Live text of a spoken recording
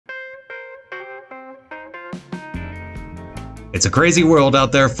It's a crazy world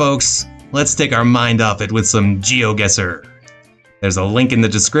out there, folks. Let's take our mind off it with some GeoGuessr. There's a link in the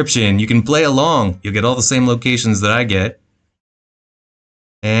description. You can play along. You'll get all the same locations that I get.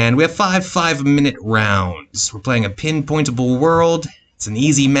 And we have 5 5-minute rounds. We're playing a pinpointable world. It's an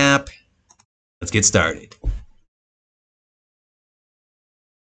easy map. Let's get started.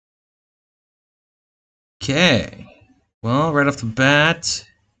 Okay. Well, right off the bat,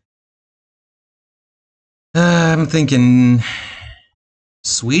 I'm thinking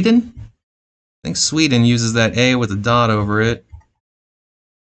Sweden? I think Sweden uses that A with a dot over it.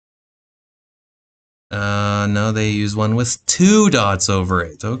 No, they use one with 2 dots over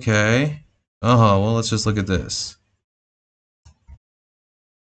it. Okay. Well, let's just look at this.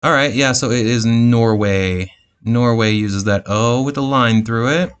 Alright, yeah, so it is Norway. Norway uses that O with a line through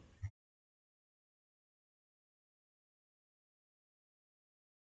it.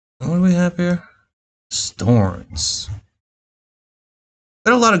 What do we have here? Storms.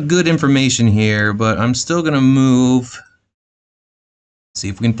 Got a lot of good information here, but I'm still gonna move. See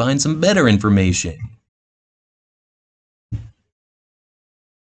if we can find some better information.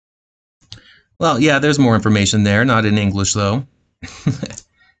 Well, yeah, there's more information there, not in English though.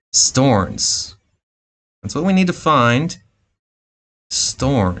 Storms. That's what we need to find.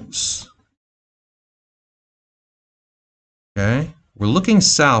 Storms. Okay. We're looking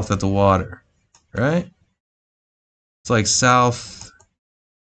south at the water, right? It's like south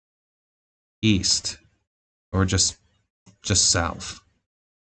east or just south.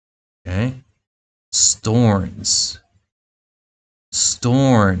 Okay. Storms.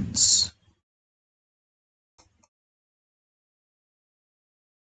 Storms.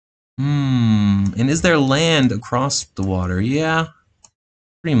 And is there land across the water? Yeah,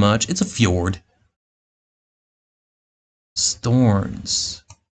 pretty much. It's a fjord. Storms.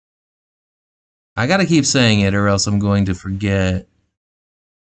 I gotta keep saying it or else I'm going to forget.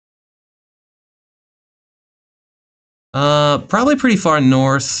 Probably pretty far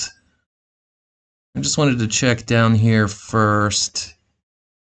north. I just wanted to check down here first.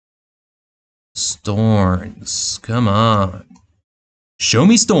 Storms. Come on. Show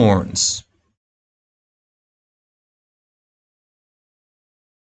me storms.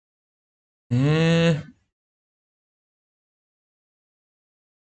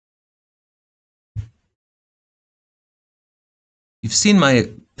 You've seen my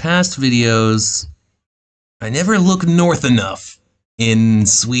past videos. I never look north enough in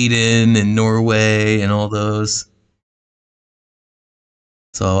Sweden and Norway and all those.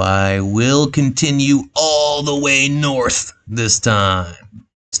 So I will continue all the way north this time.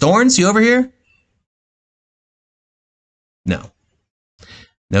 Storms, you over here? No.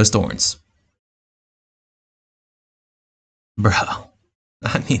 No storms. Bro,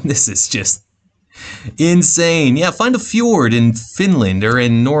 I mean, this is just insane. Yeah, find a fjord in Finland or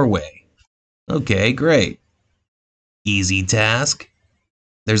in Norway. Okay, great. Easy task.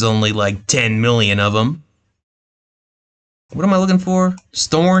 There's only like 10 million of them. What am I looking for?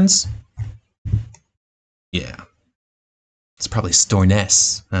 Storms? Yeah. It's probably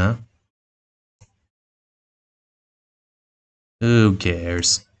Storness, huh? Who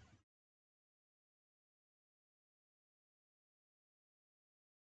cares?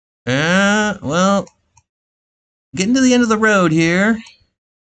 Well, getting to the end of the road here. And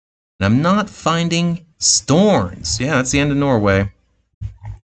I'm not finding storms. Yeah, that's the end of Norway.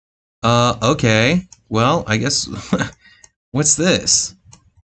 Okay. Well, I guess... What's this?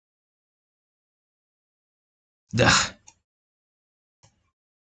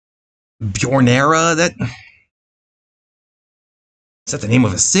 Bjornera? Is that the name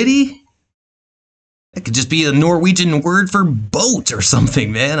of a city? That could just be a Norwegian word for boat or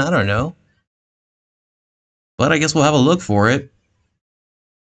something, man. I don't know. But I guess we'll have a look for it.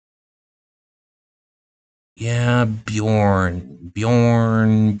 Yeah, Bjorn.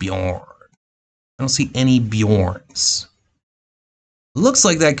 I don't see any Bjorns. Looks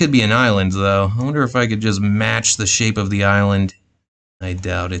like that could be an island, though. I wonder if I could just match the shape of the island. I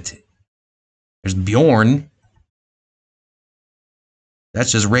doubt it. There's Bjorn.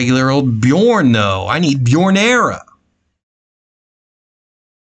 That's just regular old Bjorn, though. I need Bjornera.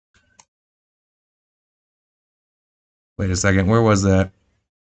 Wait a second, where was that?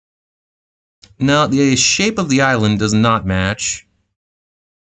 No, the shape of the island does not match.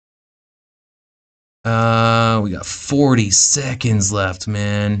 We got 40 seconds left,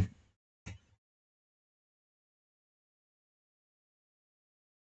 man.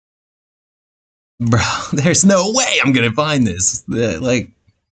 Bro, there's no way I'm gonna find this. Like,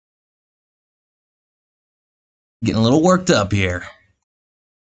 getting a little worked up here.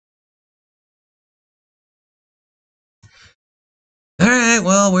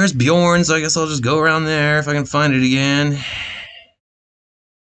 Alright, well, where's Bjorn? So I guess I'll just go around there if I can find it again.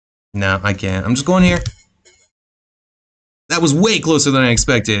 No, I can't. I'm just going here. That was way closer than I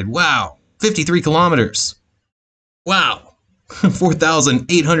expected. Wow. 53 kilometers. Wow.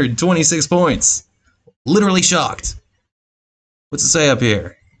 4,826 points. Literally shocked. What's it say up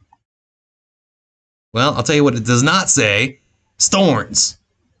here? Well, I'll tell you what it does not say. Storns.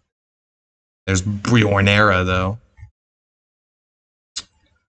 There's Bjornera, though.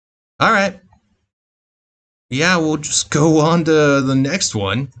 Alright. Yeah, we'll just go on to the next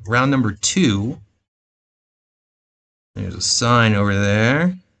one. Round number 2. There's a sign over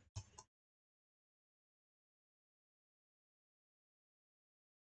there.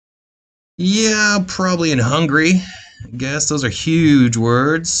 Yeah, probably in Hungary. I guess those are huge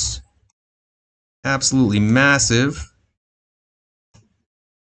words. Absolutely massive.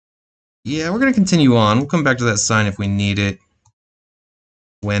 Yeah, we're going to continue on. We'll come back to that sign if we need it.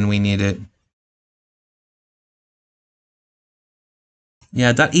 When we need it.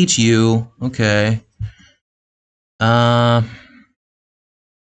 Yeah, .hu. Okay.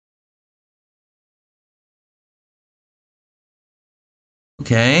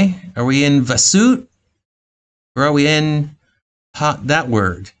 Okay. Are we in Vasut? Or are we in that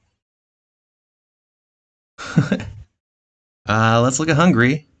word? Let's look at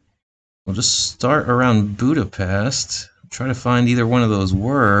Hungary. We'll just start around Budapest. Try to find either one of those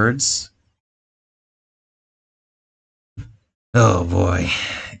words. Oh boy.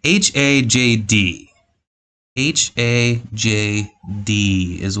 H-A-J-D. H-A-J-D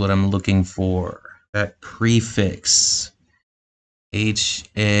is what I'm looking for. That prefix.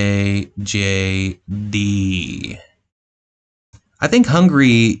 H-A-J-D. I think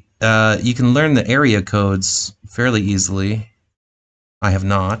Hungary, you can learn the area codes fairly easily. I have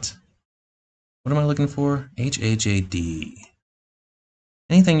not. What am I looking for? H-A-J-D.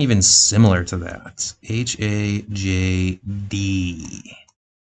 Anything even similar to that? H-A-J-D.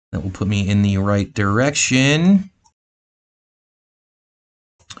 That will put me in the right direction.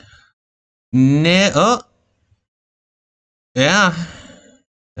 Oh! Yeah.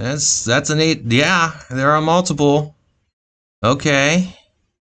 That's an 8. Yeah, there are multiple. Okay.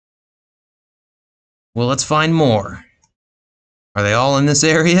 Well, let's find more. Are they all in this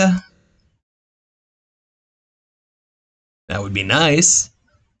area? That would be nice.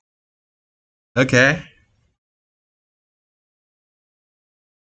 Okay.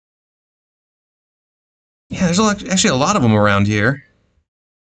 Yeah, there's actually a lot of them around here.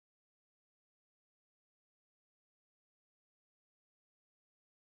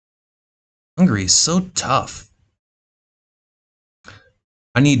 Hungary is so tough.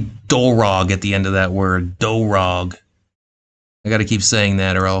 I need Dorog at the end of that word. Dorog. I gotta keep saying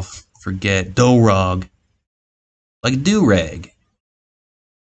that or I'll forget. Dorog. Like do-rag.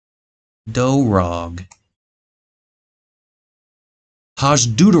 Dorog.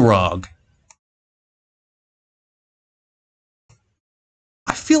 Hajdudarog.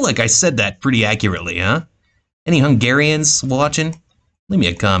 I feel like I said that pretty accurately, huh? Any Hungarians watching? Leave me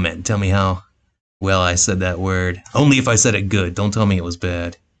a comment and tell me how well I said that word. Only if I said it good. Don't tell me it was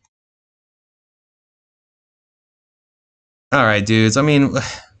bad. Alright, dudes. I mean,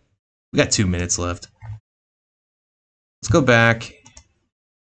 we got 2 minutes left. Let's go back.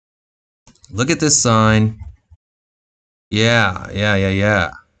 Look at this sign. Yeah.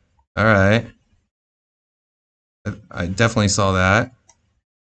 Alright. I definitely saw that.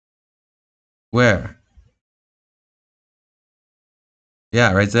 Where?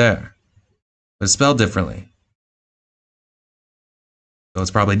 Yeah, right there. But it's spelled differently. So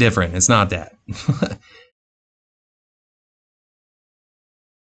it's probably different. It's not that.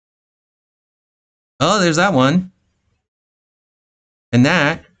 Oh, there's that one. And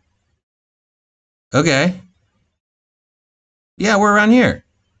that. Okay. Yeah, we're around here.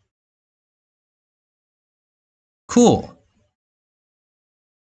 Cool.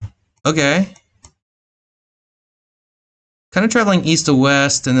 Okay. Kind of traveling east to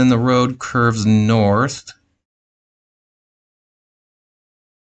west, and then the road curves north.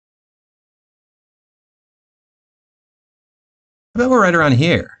 I bet we're right around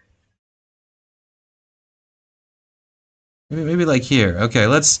here. Maybe like here. Okay,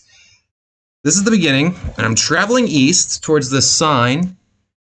 let's... This is the beginning, and I'm traveling east towards this sign.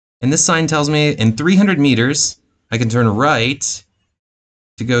 And this sign tells me in 300 meters, I can turn right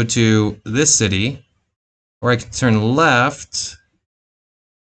to go to this city. Or I can turn left,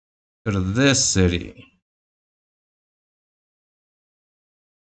 go to this city.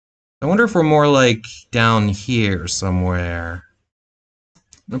 I wonder if we're more like down here somewhere.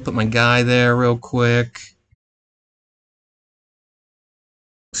 I'm gonna put my guy there real quick.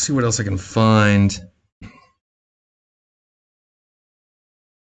 see what else I can find.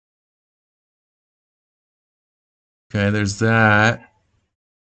 Okay, there's that.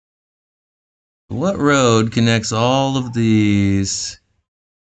 What road connects all of these?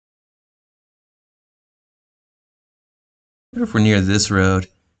 I wonder if we're near this road.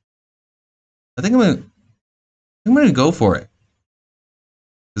 I think I'm gonna go for it.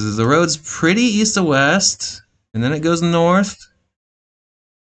 Because the road's pretty east to west, and then it goes north.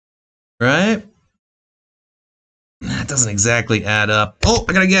 Right? That doesn't exactly add up. Oh,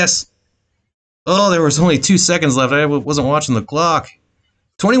 I gotta guess. Oh, there was only 2 seconds left. I wasn't watching the clock.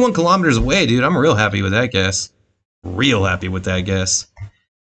 21 kilometers away, dude. I'm real happy with that guess. Real happy with that guess.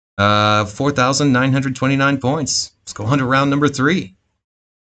 4,929 points. Let's go on to round number 3.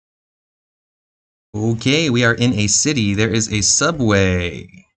 Okay, we are in a city. There is a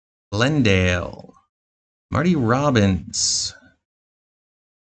subway. Glendale. Marty Robbins.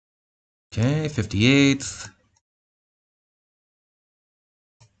 Okay, 58th.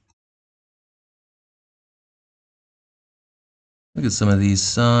 Look at some of these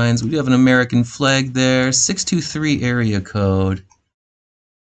signs. We do have an American flag there. 623 area code.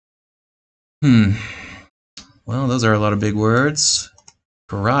 Well, those are a lot of big words.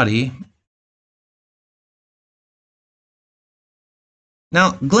 Karate.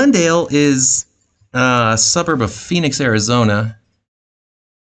 Now, Glendale is a suburb of Phoenix, Arizona.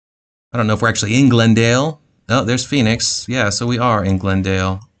 I don't know if we're actually in Glendale. Oh, there's Phoenix. Yeah, so we are in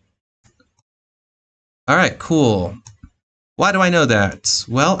Glendale. All right, cool. Why do I know that?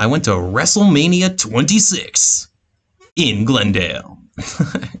 Well, I went to WrestleMania 26 in Glendale.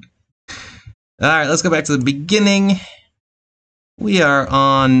 All right, let's go back to the beginning. We are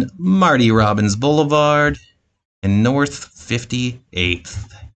on Marty Robbins Boulevard and North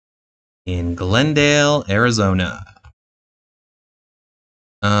 58th in Glendale, Arizona.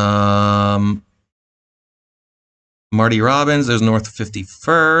 Marty Robbins, there's North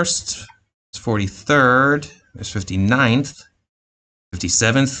 51st. There's 43rd. There's 59th.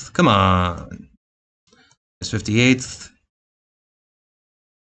 57th. Come on. There's 58th.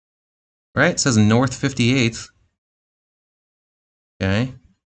 Right? It says North 58th. Okay.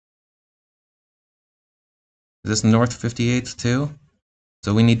 Is this North 58th too?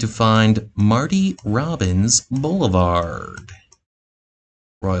 So we need to find Marty Robbins Boulevard.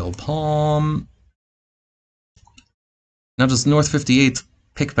 Royal Palm. Now does North 58th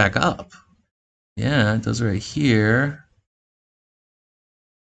pick back up? Yeah, it does right here.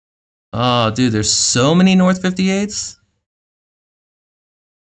 Oh, dude, there's so many North 58ths.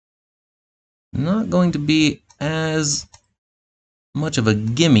 Not going to be as much of a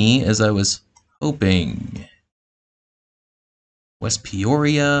gimme as I was hoping. West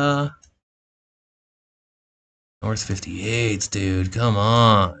Peoria. North 58th, dude, come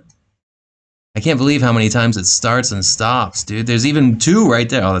on. I can't believe how many times it starts and stops, dude. There's even 2 right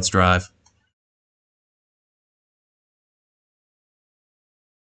there. Oh, let's drive.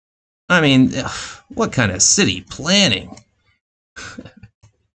 I mean, what kind of city planning?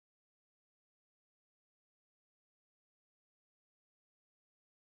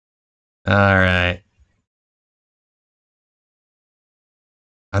 Alright.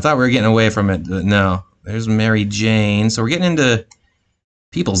 I thought we were getting away from it, but no. There's Mary Jane. So we're getting into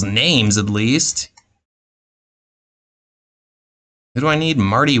people's names, at least. Who do I need?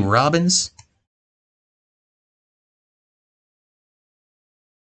 Marty Robbins?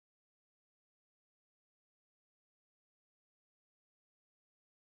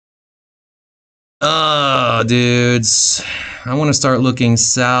 Oh, dudes. I want to start looking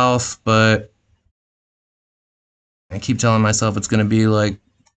south, but I keep telling myself it's going to be like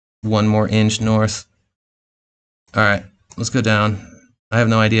 1 more inch north. Alright, let's go down. I have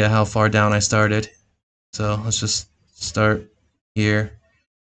no idea how far down I started. So let's just start here.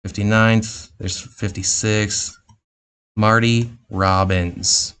 59th, there's 56th. Marty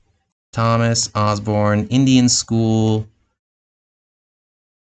Robbins. Thomas Osborne, Indian School.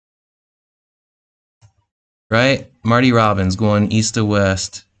 Right? Marty Robbins going east to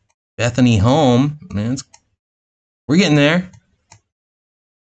west. Bethany Home. Man, we're getting there.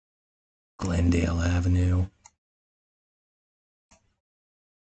 Glendale Avenue.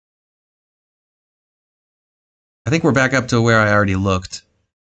 I think we're back up to where I already looked.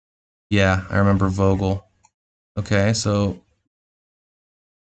 Yeah, I remember Vogel. Okay, so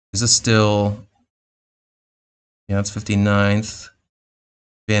is this still... Yeah, it's 59th.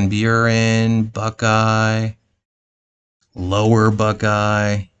 Van Buren, Buckeye. Lower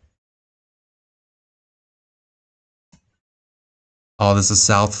Buckeye. Oh, this is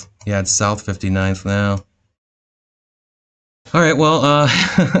south. Yeah, it's south 59th now. Alright, well,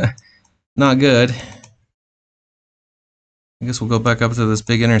 not good. I guess we'll go back up to this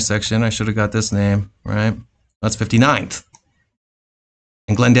big intersection. I should have got this name, right? That's 59th.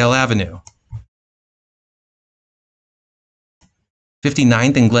 And Glendale Avenue.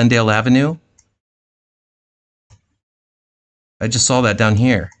 59th and Glendale Avenue? I just saw that down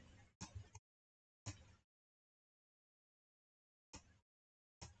here.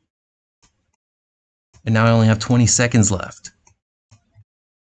 And now I only have 20 seconds left.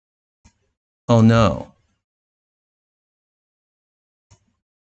 Oh no.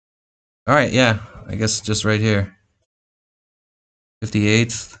 Alright, yeah. I guess just right here.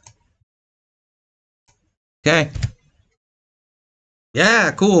 58th. Okay.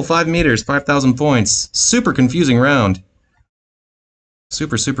 Yeah, cool. 5 meters, 5,000 points. Super confusing round.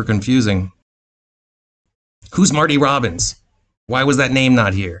 Super, super confusing. Who's Marty Robbins? Why was that name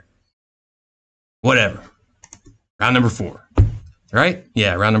not here? Whatever. Round number 4. Right?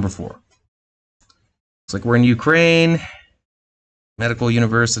 Yeah, round number 4. Looks like we're in Ukraine. Medical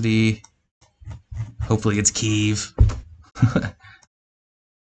University. Hopefully it's Kyiv.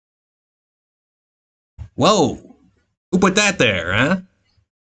 Whoa! Who put that there, huh?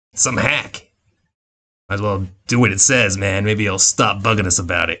 Some hack. Might as well do what it says, man. Maybe he'll stop bugging us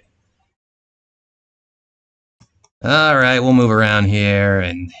about it. Alright, we'll move around here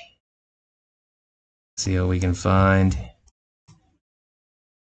and see what we can find.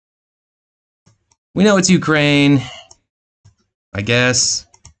 We know it's Ukraine, I guess.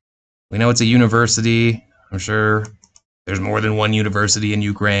 We know it's a university. I'm sure there's more than one university in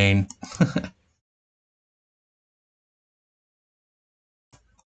Ukraine.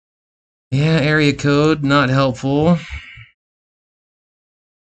 Yeah, area code, not helpful.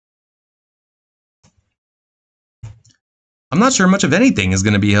 I'm not sure much of anything is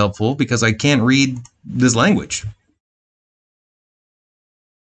going to be helpful because I can't read this language.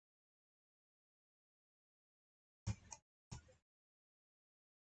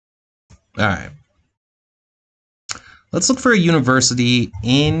 All right. Let's look for a university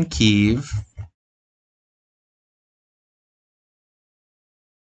in Kyiv.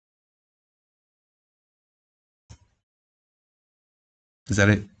 Is that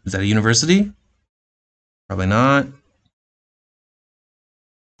it? Is that a university? Probably not.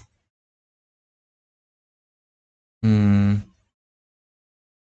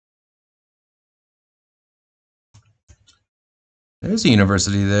 There's a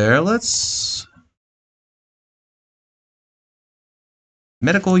university there. Let's...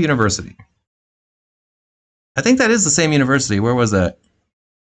 Medical University. I think that is the same university. Where was that?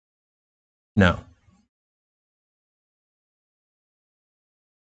 No.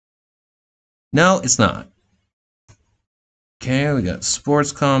 No, it's not. Okay, we got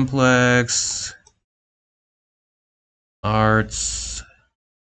sports complex, arts.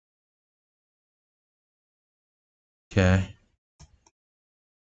 Okay.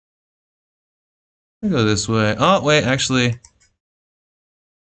 I'll go this way. Oh, wait, actually.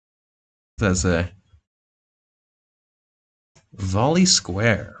 What's that say? Volley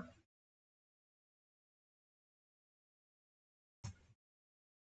Square.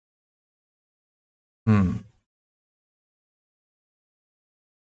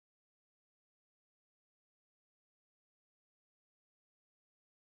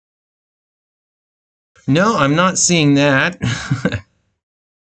 No, I'm not seeing that.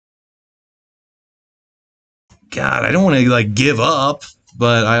 God, I don't want to like give up,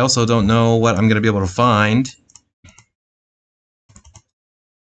 but I also don't know what I'm going to be able to find.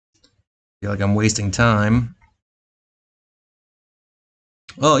 Feel like I'm wasting time.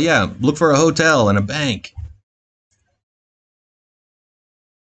 Oh yeah, look for a hotel and a bank.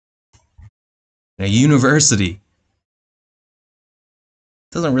 A university.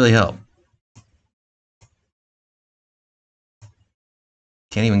 Doesn't really help.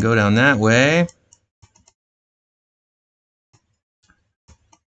 Can't even go down that way.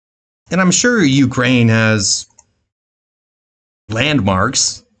 And I'm sure Ukraine has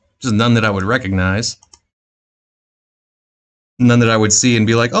landmarks, just none that I would recognize. None that I would see and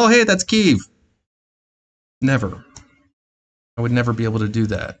be like, oh, hey, that's Kyiv. Never. I would never be able to do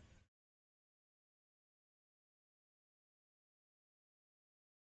that.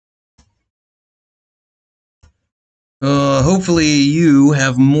 Hopefully you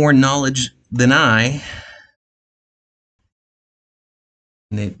have more knowledge than I.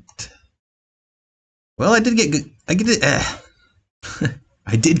 Well, I did get good. I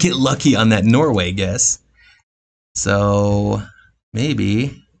did get lucky on that Norway guess. So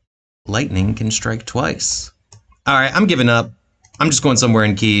maybe lightning can strike twice. All right, I'm giving up. I'm just going somewhere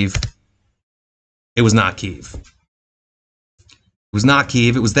in Kyiv. It was not Kyiv. was not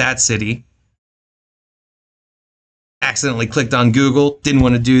Kiev, it was that city. Accidentally clicked on Google, didn't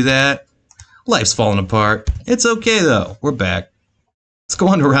want to do that. Life's falling apart. It's okay though, we're back. Let's go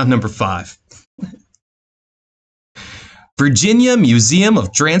on to round number 5. Virginia Museum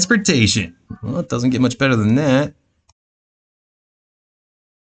of Transportation. Well, it doesn't get much better than that.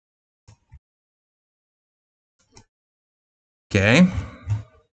 Okay.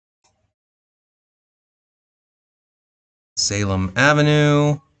 Salem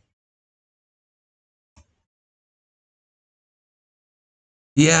Avenue.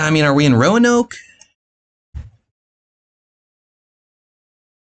 Yeah, I mean, are we in Roanoke?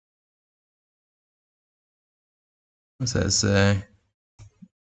 What's that say?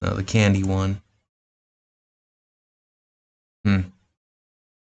 Oh, the candy one.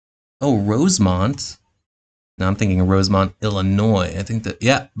 Oh, Rosemont. No, I'm thinking of Rosemont, Illinois. I think that,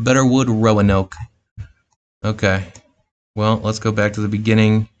 yeah, Betterwood, Roanoke. Okay. Well, let's go back to the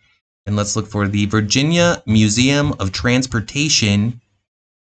beginning and let's look for the Virginia Museum of Transportation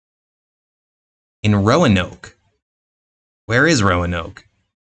in Roanoke. Where is Roanoke?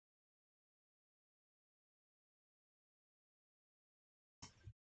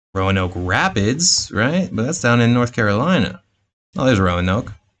 Roanoke Rapids, right? But that's down in North Carolina. Oh, there's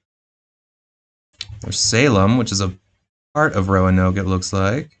Roanoke. There's Salem, which is a part of Roanoke, it looks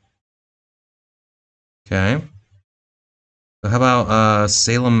like. Okay. So how about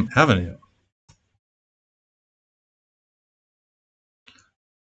Salem Avenue?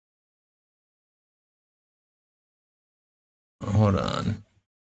 Hold on.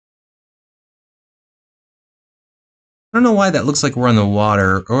 I don't know why that looks like we're on the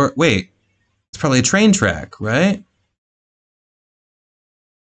water. Or, wait. It's probably a train track, right?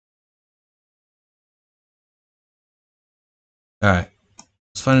 Alright.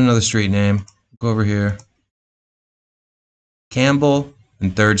 Let's find another street name. Go over here. Campbell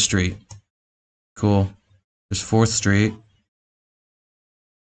and 3rd Street. Cool. There's 4th Street.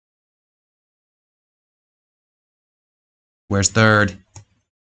 Where's 3rd?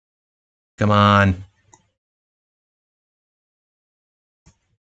 Come on.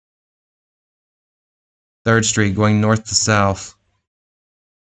 Third Street going north to south.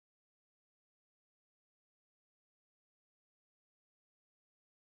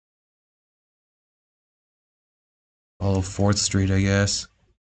 Follow 4th Street, I guess.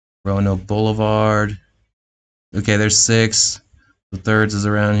 Roanoke Boulevard. Okay, there's 6. The 3rd is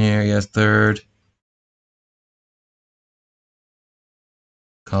around here. Yes, 3rd.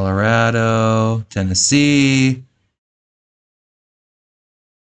 Colorado, Tennessee.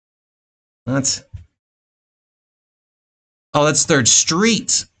 What? Oh, that's 3rd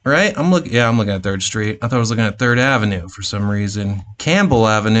Street, right? I'm looking at 3rd Street. I thought I was looking at 3rd Avenue for some reason. Campbell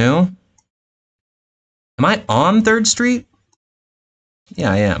Avenue. Am I on 3rd Street?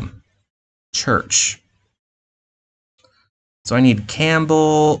 Yeah, I am. Church. So I need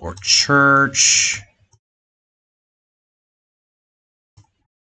Campbell or Church.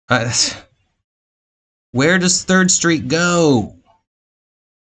 Where does 3rd Street go?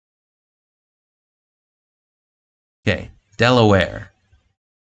 Okay, Delaware.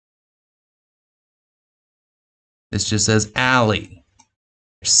 This just says alley.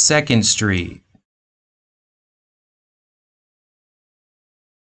 2nd Street.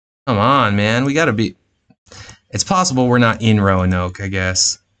 Come on, man. We gotta be... It's possible we're not in Roanoke, I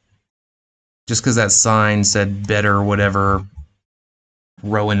guess. Just because that sign said better whatever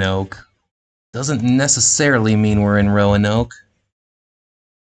Roanoke doesn't necessarily mean we're in Roanoke.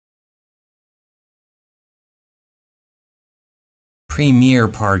 Premier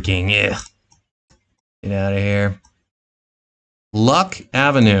parking, yeah. Get out of here. Luck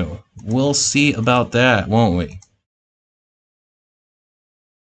Avenue. We'll see about that, won't we?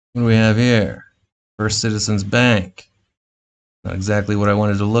 What do we have here? First Citizens Bank. Not exactly what I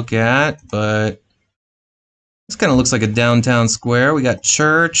wanted to look at, but this kind of looks like a downtown square. We got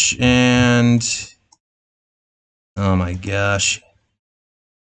church and... Oh my gosh.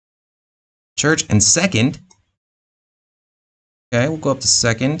 Church and 2nd. Okay, we'll go up to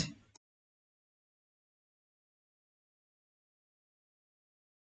 2nd.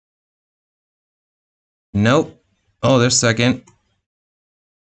 Nope. Oh, there's 2nd.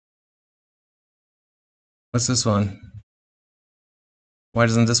 What's this one? Why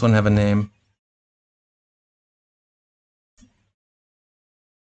doesn't this one have a name?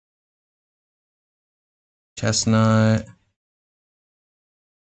 Chestnut.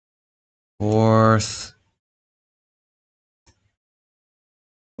 4th.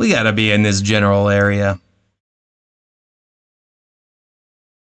 We gotta be in this general area.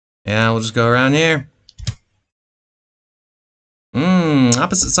 Yeah, we'll just go around here.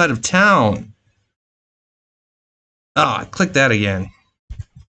 Opposite side of town. Oh, I clicked that again.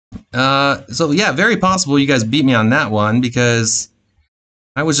 So yeah, very possible you guys beat me on that one because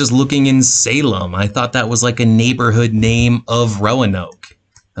I was just looking in Salem. I thought that was like a neighborhood name of Roanoke.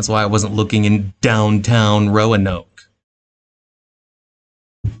 That's why I wasn't looking in downtown Roanoke.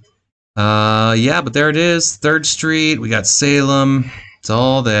 Yeah, but there it is. 3rd Street. We got Salem. It's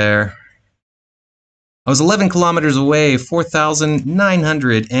all there. I was 11 kilometers away,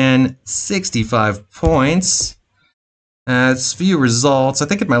 4,965 points. Let's view results. I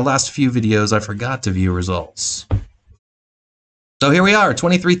think in my last few videos I forgot to view results. So here we are,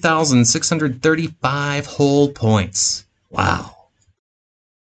 23,635 whole points. Wow.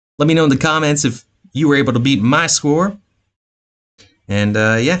 Let me know in the comments if you were able to beat my score. And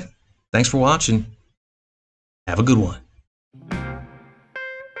yeah, thanks for watching. Have a good one.